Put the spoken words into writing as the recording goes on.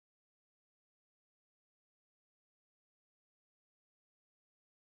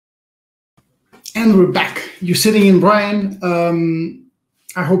And we're back. You're sitting in Brian.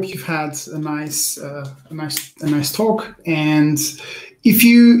 I hope you've had a nice talk. And if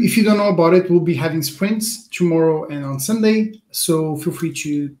you don't know about it, we'll be having sprints tomorrow and on Sunday. So feel free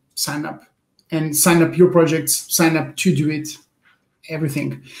to sign up and sign up your projects. Sign up to do it.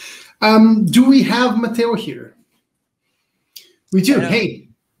 Everything. Do we have Matteo here? We do. Hello. Hey.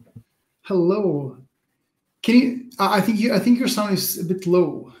 Hello. Can you? I think your sound is a bit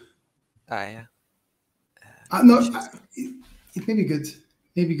low. Yeah. No, it may be good.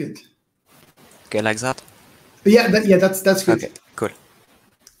 Maybe good. Okay, like that. Yeah, that's good. Okay, cool.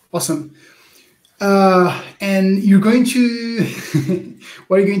 Awesome. And you're going to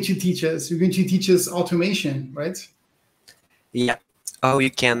what are you going to teach us? You're going to teach us automation, right? Yeah. How you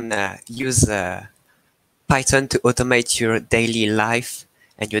can use Python to automate your daily life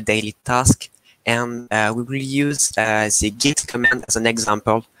and your daily task. And we will use the Git command as an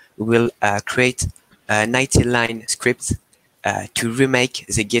example. We will create a 90-line script to remake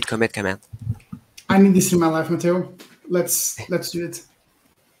the Git commit command. I need this in my life, Matteo. Let's do it.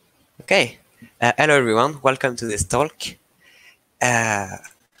 Okay. Hello, everyone. Welcome to this talk. I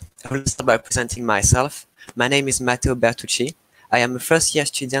will start by presenting myself. My name is Matteo Bertucci. I am a first-year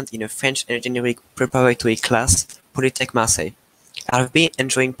student in a French engineering preparatory class, Polytech Marseille. I've been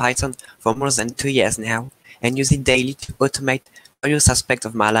enjoying Python for more than 2 years now and use it daily to automate various aspects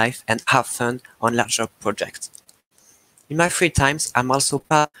of my life and have fun on larger projects. In my free times, I'm also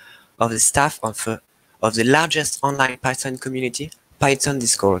part of the staff of the largest online Python community, Python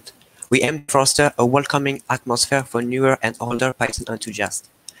Discord. We aim to foster a welcoming atmosphere for newer and older Python enthusiasts.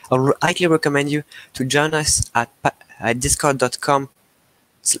 I would highly recommend you to join us at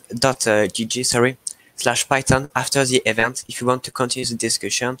discord.com/Python after the event if you want to continue the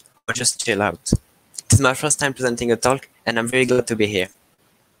discussion or just chill out. It is my first time presenting a talk and I'm very glad to be here.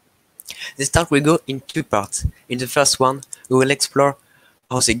 This talk will go in 2 parts. In the first one, we will explore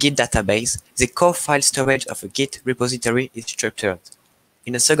how the Git database, the core file storage of a Git repository, is structured.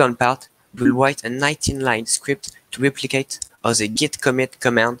 In the second part, we will write a 19-line script to replicate how the Git commit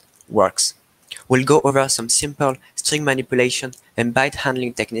command works. We'll go over some simple string manipulation and byte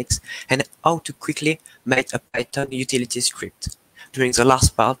handling techniques and how to quickly make a Python utility script. During the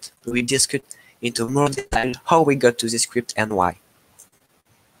last part, we will discuss into more detail how we got to this script and why.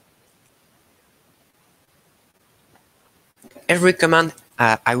 Every command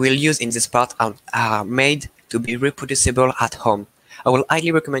I will use in this part are made to be reproducible at home. I will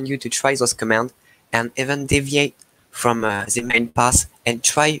highly recommend you to try those commands and even deviate from the main path and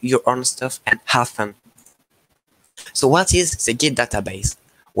try your own stuff and have fun. So what is the Git database?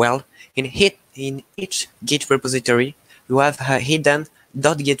 Well, in each Git repository, you have a hidden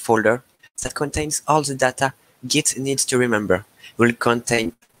 .git folder that contains all the data Git needs to remember. It will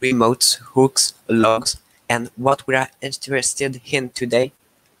contain remotes, hooks, logs, and what we are interested in today,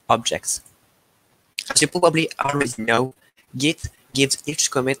 objects. As you probably already know, Git gives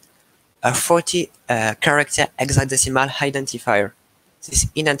each commit a 40-character hexadecimal identifier. This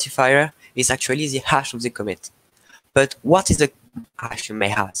identifier is actually the hash of the commit. But what is the hash, you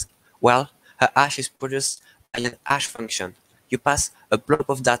may ask? Well, a hash is produced by an hash function. You pass a blob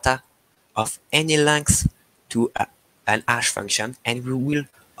of data of any length to an hash function, and we will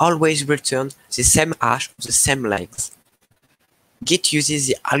always return the same hash of the same length. Git uses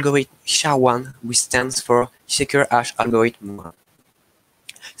the algorithm SHA-1, which stands for Secure Hash Algorithm 1.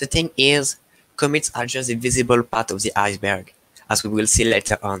 The thing is, commits are just the visible part of the iceberg, as we will see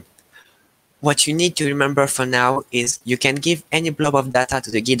later on. What you need to remember for now is you can give any blob of data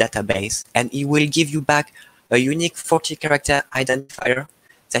to the Git database, and it will give you back a unique 40-character identifier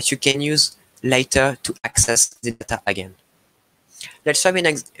that you can use later to access the data again. Let's try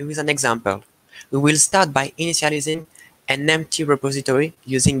with an example. We will start by initializing an empty repository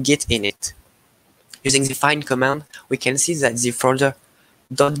using git init. Using the find command, we can see that the folder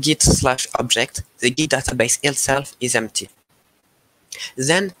 .git/object, the Git database itself, is empty.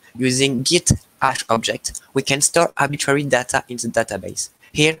 Then, using git hash object, we can store arbitrary data in the database.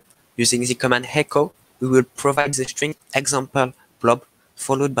 Here, using the command echo, we will provide the string example blob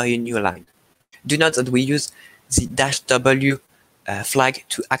followed by a new line. Do note that we use the -w flag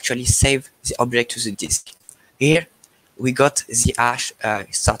to actually save the object to the disk. Here, we got the hash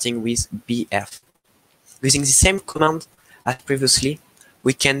starting with bf. Using the same command as previously,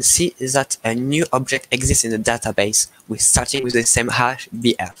 we can see that a new object exists in the database starting with the same hash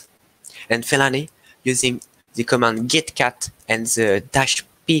bf. And finally, using the command gitcat and the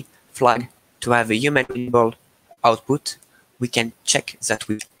 -p flag to have a human readable output, we can check that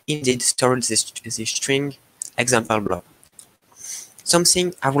we indeed stored the string example blob.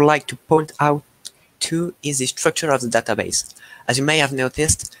 Something I would like to point out 2 is the structure of the database. As you may have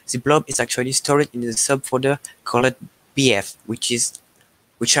noticed, the blob is actually stored in the subfolder called bf,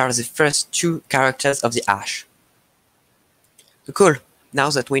 which are the first 2 characters of the hash. So cool. Now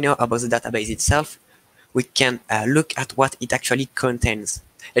that we know about the database itself, we can look at what it actually contains.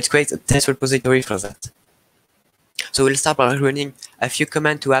 Let's create a test repository for that. So we'll start by running a few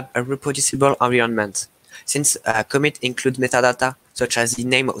commands to have a reproducible environment. Since commit includes metadata, such as the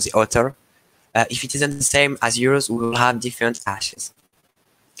name of the author, if it isn't the same as yours, we will have different hashes.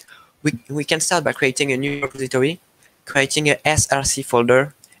 We can start by creating a new repository, creating a src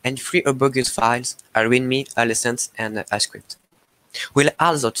folder, and 3 bogus files, a readme, a lessons, and a script. We'll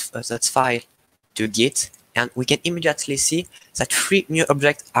add that file to Git, and we can immediately see that 3 new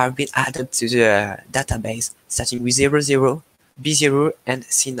objects are being added to the database, starting with 00, B0, and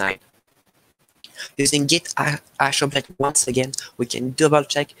C9. Using Git hash object once again, we can double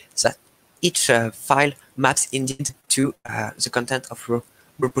check that each file maps indeed to the content of the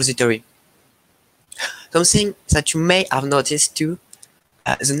repository. Something that you may have noticed too,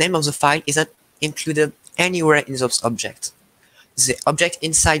 the name of the file isn't included anywhere in those objects. The objects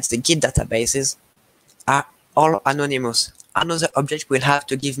inside the Git databases are all anonymous. Another object will have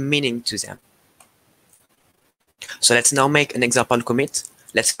to give meaning to them. So let's now make an example commit.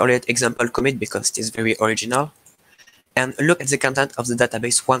 Let's call it example commit because it is very original. And look at the content of the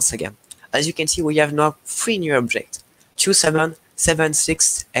database once again. As you can see, we have now 3 new objects, 27,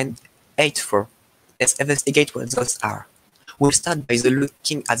 76, and 84. Let's investigate what those are. We'll start by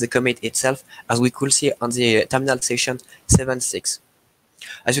looking at the commit itself, as we could see on the terminal session 76.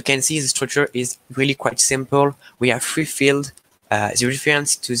 As you can see, the structure is really quite simple. We have 3 fields, the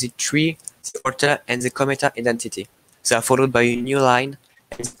reference to the tree, the author, and the committer identity. They are followed by a new line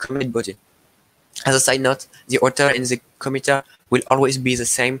and the commit body. As a side note, the author and the committer will always be the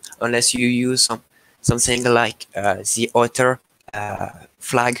same unless you use something like the author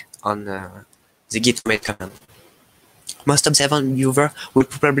flag on the Git Commit command. Most observant viewer will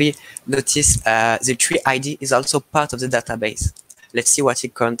probably notice the tree ID is also part of the database. Let's see what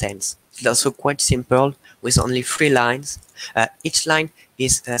it contains. It's also quite simple with only 3 lines. Each line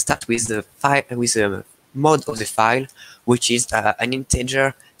is start with the file with the mode of the file, which is an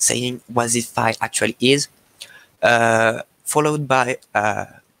integer saying what this file actually is, followed by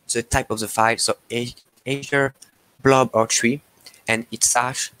the type of the file, so integer, blob, or tree, and its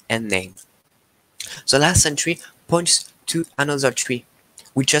hash and name. The last entry points to another tree,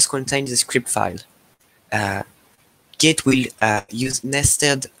 which just contains the script file. Git will use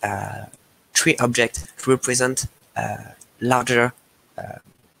nested tree object to represent larger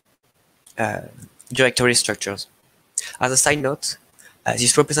directory structures. As a side note,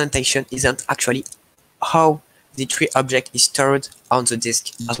 this representation isn't actually how the tree object is stored on the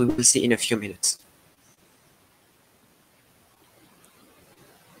disk, as we will see in a few minutes.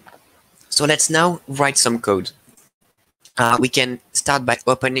 So let's now write some code. We can start by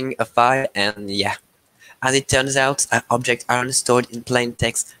opening a file, and yeah, as it turns out, objects aren't stored in plain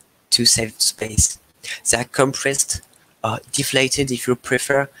text to save space. They are compressed or deflated, if you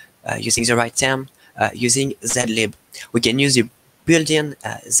prefer, using the right term, using zlib. We can use the built-in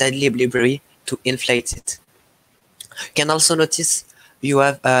zlib library to inflate it. You can also notice you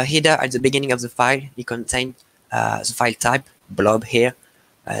have a header at the beginning of the file. It contains the file type, blob here,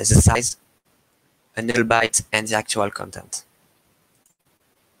 the size, a null byte, and the actual content.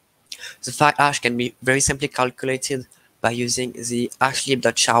 The file hash can be very simply calculated by using the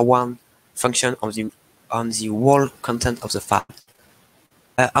hashlib.char1 function on the whole content of the file.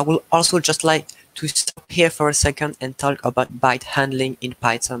 I will also just like to stop here for a second and talk about byte handling in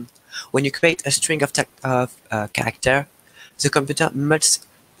Python. When you create a string of character, the computer must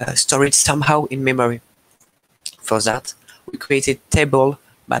store it somehow in memory. For that, we created a table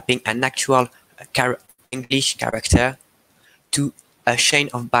mapping an actual English character to a chain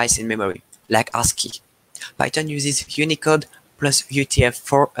of bytes in memory, like ASCII. Python uses Unicode plus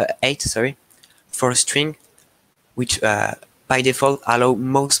UTF-8 for a string, which by default allow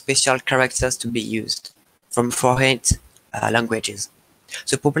most special characters to be used from 48 languages.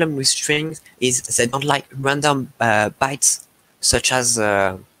 The problem with strings is they don't like random bytes, such as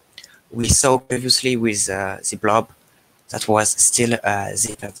we saw previously with the blob that was still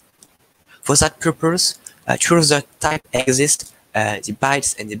zipped. For that purpose, choose the type exists, the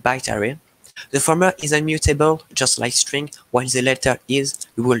bytes and the byte array. The former is immutable, just like string, while the latter is.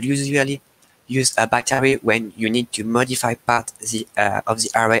 We will usually use a byte array when you need to modify part of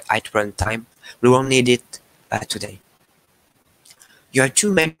the array at runtime. We won't need it today. You have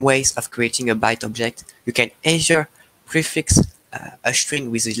 2 main ways of creating a byte object. You can either prefix a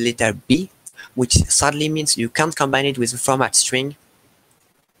string with the letter B, which sadly means you can't combine it with a format string.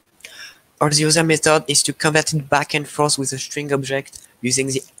 Or the other method is to convert it back and forth with a string object using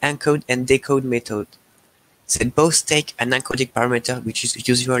the encode and decode method. They both take an encoding parameter, which is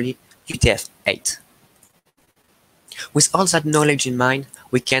usually UTF-8. With all that knowledge in mind,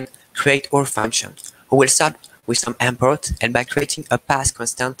 we can create our function. We will start with some import and by creating a path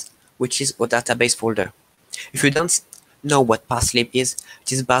constant, which is our database folder. If you don't know what pathlib is,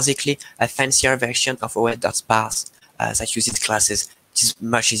 it is basically a fancier version of os.path that uses classes. It is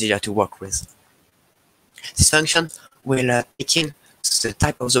much easier to work with. This function will take in the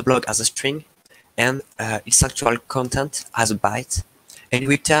type of the block as a string and its actual content as a byte, and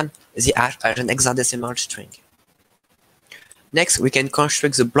return the hash as an hexadecimal string. Next, we can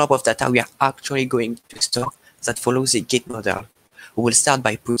construct the blob of data we are actually going to store that follows the Git model. We will start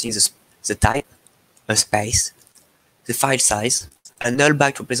by putting the type, a space, the file size, a null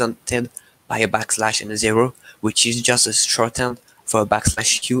byte represented by a backslash and a 0, which is just a shorthand for a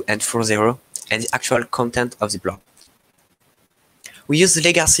backslash q and 40, and the actual content of the blob. We use the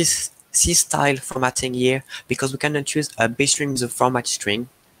legacy C-style formatting here because we cannot use a bstring as a format string,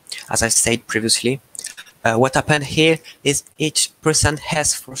 as I said previously. What happened here is each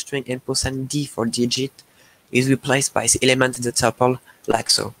 %s for string and %d for digit is replaced by the element in the tuple, like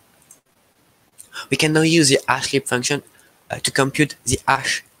so. We can now use the hashlib function to compute the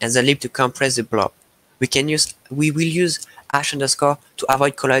hash and the lib to compress the blob. We will use hash underscore to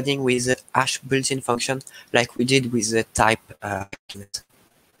avoid colliding with the hash built-in function like we did with the type argument.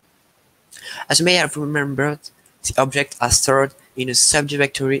 As you may have remembered, the object is stored in a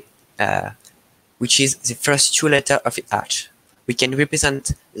subdirectory which is the first 2 letters of the hash. We can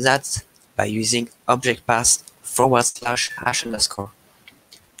represent that by using object path /hash underscore.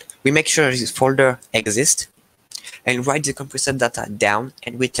 We make sure this folder exists and write the compressed data down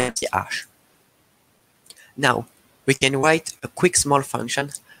and return the hash. Now, we can write a quick small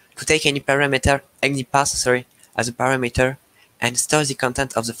function to take any parameter, any path, as a parameter and store the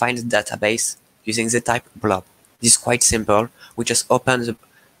content of the file's database using the type blob. This is quite simple. We just open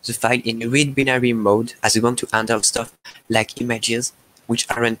the file in read binary mode as we want to handle stuff like images, which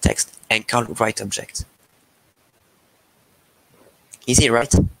aren't text, and call write object. Easy,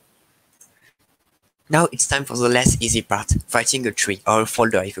 right? Now it's time for the less easy part, writing a tree or a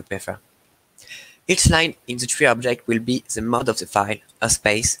folder if you prefer. Each line in the tree object will be the mode of the file, a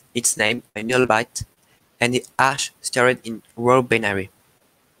space, its name, a null byte, and the hash stored in raw binary.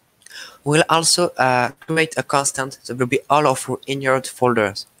 We'll also create a constant that will be all of our inert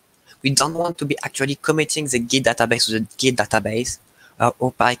folders. We don't want to be actually committing the Git database to the Git database,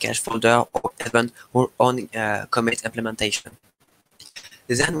 or package folder, or even our own commit implementation.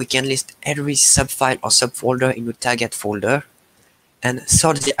 Then we can list every subfile or subfolder in the target folder and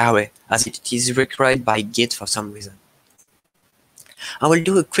sort the array as it is required by Git for some reason. I will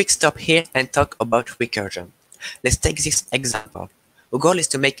do a quick stop here and talk about recursion. Let's take this example. Our goal is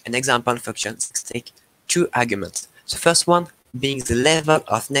to make an example function that takes 2 arguments. The first one being the level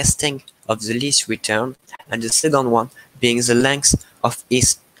of nesting of the list returned, and the second one being the length of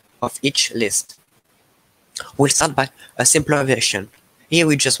each list. We'll start by a simpler version. Here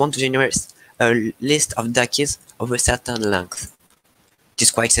we just want to generate a list of duckies of a certain length. It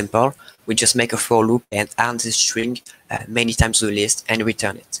is quite simple. We just make a for loop and add the string many times to the list and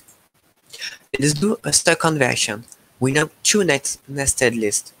return it. Let's do a second version. We know 2 nested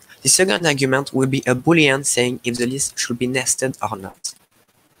lists. The second argument will be a boolean saying if the list should be nested or not.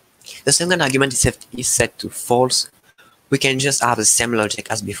 The second argument is set to false. We can just have the same logic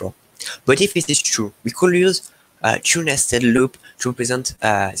as before. But if it is true, we could use a 2 nested loop to represent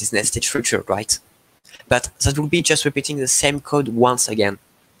this nested structure, right? But that would be just repeating the same code once again.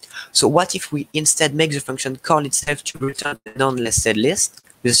 So what if we instead make the function call itself to return a non-nested list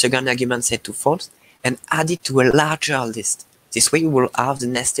with the second argument set to false and add it to a larger list? This way we will have the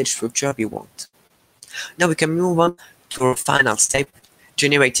nested structure we want. Now we can move on to our final step,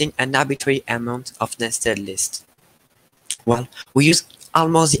 generating an arbitrary amount of nested lists. Well, we use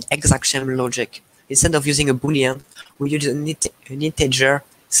almost the exact same logic. Instead of using a boolean, we use an integer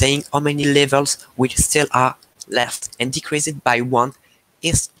saying how many levels we still are left and decrease it by 1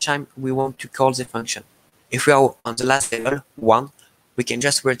 each time we want to call the function. If we are on the last level, 1, we can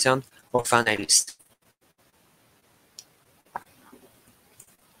just return our final list.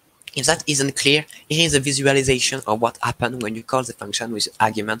 If that isn't clear, here is a visualization of what happens when you call the function with the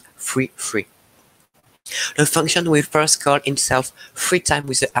argument 3, 3. The function will first call itself 3 times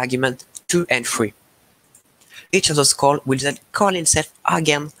with the argument 2 and 3. Each of those calls will then call itself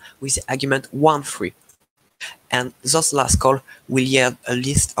again with the argument 1, 3. And this last call will yield a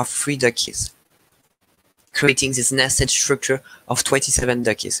list of 3 duckies, creating this nested structure of 27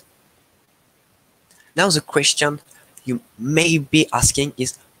 duckies. Now the question you may be asking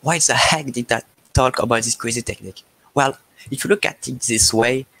is, why the heck did that talk about this crazy technique? Well, if you look at it this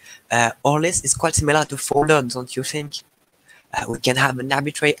way, our list is quite similar to folder, don't you think? We can have an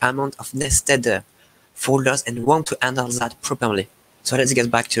arbitrary amount of nested folders and want to handle that properly. So let's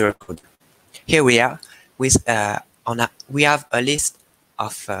get back to our code. Here we are with we have a list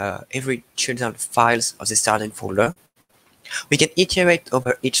of every children files of the starting folder. We can iterate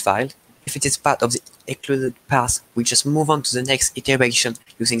over each file. If it is part of the included path, we just move on to the next iteration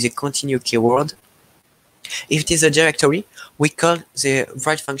using the continue keyword. If it is a directory, we call the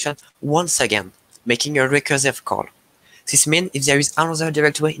write function once again, making a recursive call. This means if there is another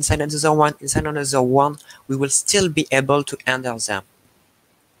directory inside another one, we will still be able to enter them.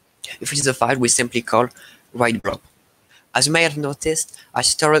 If it is a file, we simply call write blob. As you may have noticed, I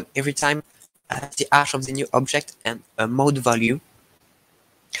stored every time the hash of the new object and a mode value.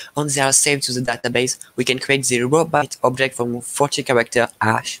 Once they are saved to the database, we can create the EuroByte object from 40-character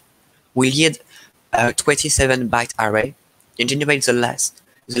hash. We'll yield a 27-byte array and generate the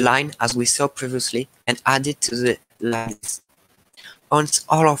line as we saw previously and add it to the lines. Once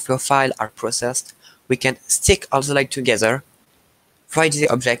all of your files are processed, we can stick all the lines together, write the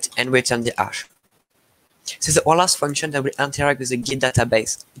object, and return the hash. This is our last function that will interact with the Git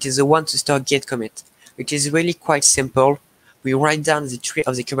database. It is the one to store Git Commit, which is really quite simple. We write down the tree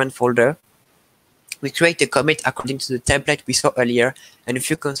of the current folder. We create a commit according to the template we saw earlier, and a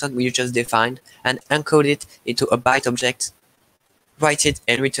few constants we just defined, and encode it into a byte object, write it,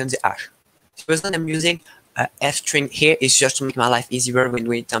 and return the hash. The reason I'm using a f string here is just to make my life easier when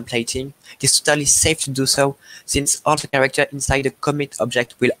we're templating. It is totally safe to do so, since all the characters inside the commit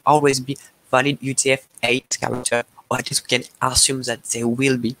object will always be valid UTF-8 character, or at least we can assume that they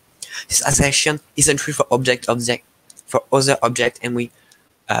will be. This assertion isn't true for other objects, and we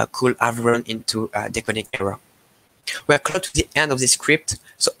could have run into a decoding error. We are close to the end of this script,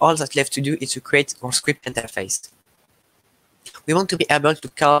 so all that's left to do is to create our script interface. We want to be able to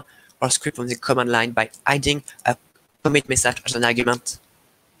call our script from the command line by adding a commit message as an argument.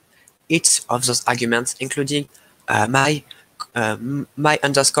 Each of those arguments, including my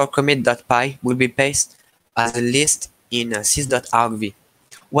underscore commit.py, will be passed as a list in sys.argv.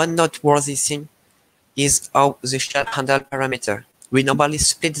 One noteworthy thing is how the shell handle parameter. We normally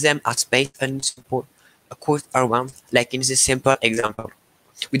split them at space and support a quote around, like in this simple example.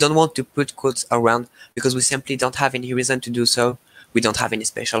 We don't want to put quotes around because we simply don't have any reason to do so. We don't have any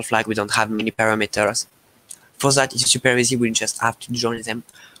special flag, we don't have many parameters. For that, it's super easy, we just have to join them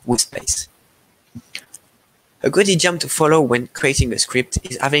with space. A good idiom to follow when creating a script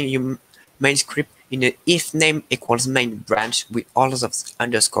is having your main script in an if name equals main branch with all of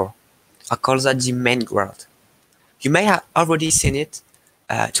underscore. I call that the main guard. You may have already seen it.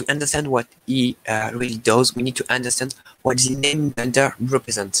 To understand what it really does, we need to understand what the name bundle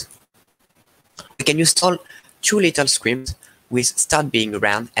represents. We can install 2 little scripts with start being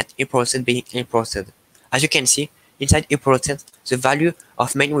ran and imported being imported. As you can see, inside imported, the value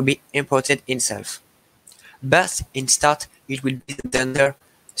of main will be imported itself. But in start, it will be the dunder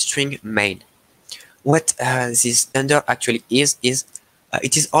string main. What this dunder actually is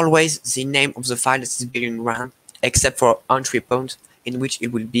it is always the name of the file that is being run, except for entry point, in which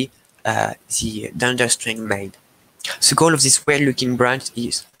it will be the dunder string main. The goal of this weird-looking branch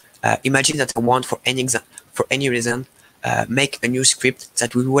is imagine that I want for any reason make a new script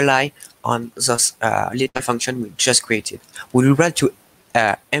that will rely on those little function we just created. We will run to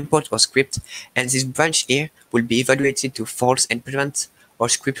import our script, and this branch here will be evaluated to false and prevent our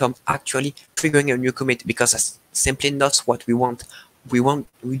script from actually triggering a new commit, because that's simply not what we want.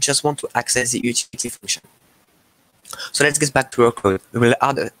 We just want to access the utility function. So let's get back to our code. We will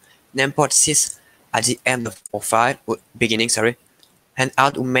add an import sys at the end of our file, or beginning, sorry, and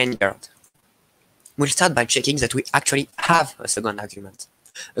add a main guard. We'll start by checking that we actually have a second argument.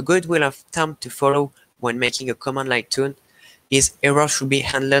 A good rule of thumb to follow when making a command line tune is errors should be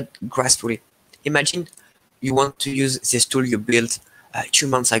handled gracefully. Imagine you want to use this tool you built 2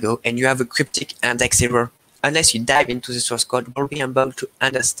 months ago and you have a cryptic index error. Unless you dive into the source code, you'll be able to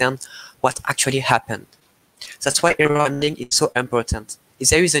understand what actually happened. That's why error handling is so important. If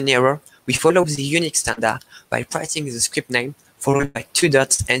there is an error, we follow the Unix standard by writing the script name followed by 2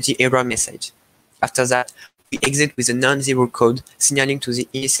 dots and the error message. After that, we exit with a non-zero code signaling to the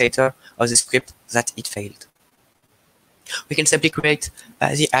initiator of the script that it failed. We can simply create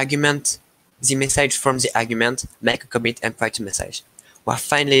the message from the argument, make a commit, and write a message. We're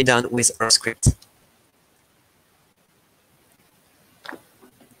finally done with our script.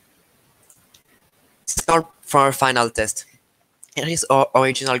 all for our final test. Here is our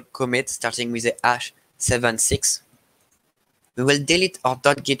original commit starting with the #76. We will delete our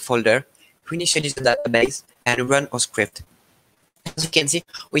 .git folder, reinitialize the database, and run our script. As you can see,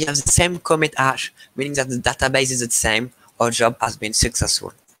 we have the same commit hash, meaning that the database is the same. Our job has been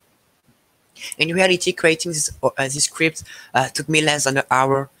successful. In reality, creating this script took me less than an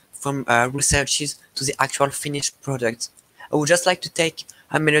hour from researches to the actual finished product. I would just like to take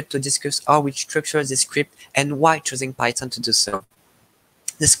a minute to discuss how we structure the script and why choosing Python to do so.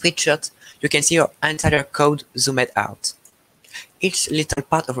 The screenshot, you can see our entire code zoomed out. Each little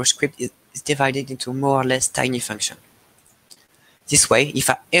part of our script is divided into more or less tiny functions. This way, if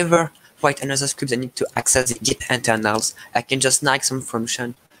I ever write another script that needs to access the Git internals, I can just snag some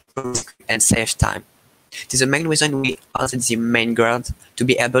function from the script and save time. This is the main reason we added the main guard to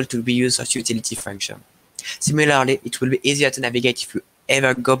be able to reuse our utility function. Similarly, it will be easier to navigate if you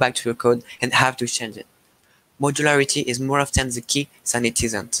ever go back to your code and have to change it. Modularity is more often the key than it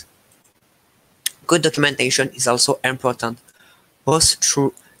isn't. Good documentation is also important, both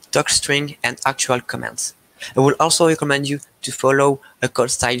through docstring and actual commands. I will also recommend you to follow a code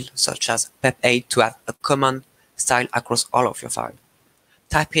style such as pep8 to have a common style across all of your files.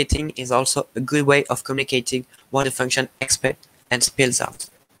 Type hitting is also a good way of communicating what the function expects and spills out.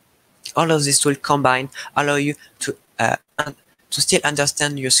 All of these tools combined allow you to still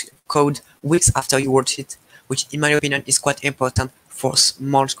understand your code weeks after you wrote it, which in my opinion is quite important for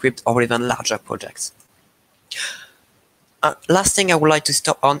small scripts or even larger projects. Last thing I would like to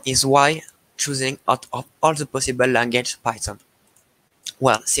stop on is why choosing out of all the possible language Python.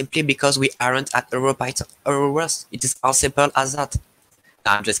 Well, simply because we aren't at EuroPython or worse, it is as simple as that.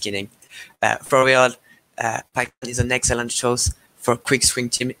 No, I'm just kidding. For real, Python is an excellent choice for quick swing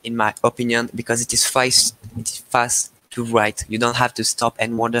team in my opinion because it is fast to write. You don't have to stop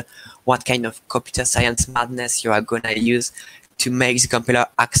and wonder what kind of computer science madness you are gonna use to make the compiler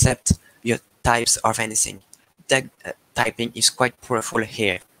accept your types of anything. Typing is quite powerful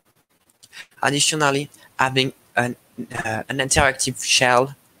here. Additionally, having an interactive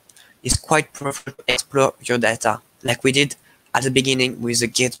shell is quite powerful to explore your data, like we did at the beginning with the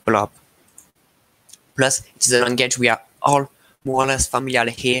Git blob. Plus, it is a language we are all more or less familiar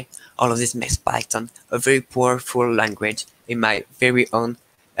here. All of this makes Python a very powerful language, in my very own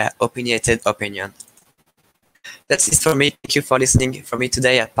opinionated opinion. That's it for me. Thank you for listening for me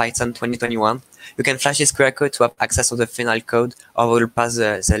today at Python 2021. You can flash this QR code to have access to the final code, or we'll pass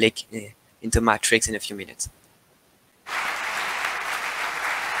the link into Matrix in a few minutes.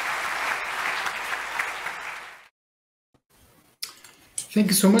 Thank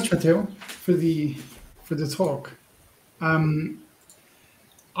you so much, Matteo, for the talk. I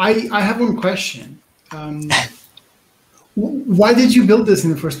have one question. Why did you build this in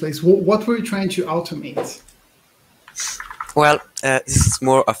the first place? What were you trying to automate? Well, this is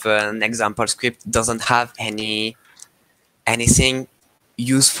more of an example script. It doesn't have anything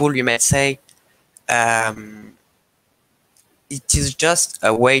useful, you might say. It is just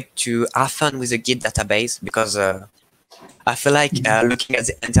a way to have fun with the Git database because I feel like looking at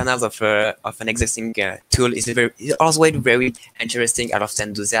the internals of an existing tool is always very interesting. I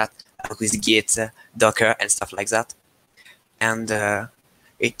often do that with Git, Docker, and stuff like that. And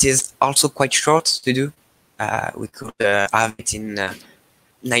it is also quite short to do. We could have it in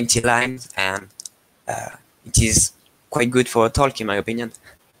 90 lines, and it is quite good for a talk, in my opinion.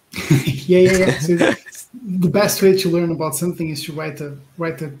 Yeah. So the best way to learn about something is to write a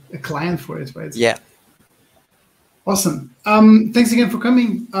client for it, right? Yeah. Awesome. Thanks again for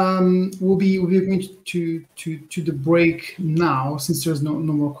coming. We'll be going to the break now since there's no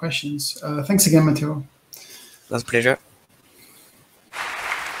more questions. Thanks again, Matteo. It was a pleasure.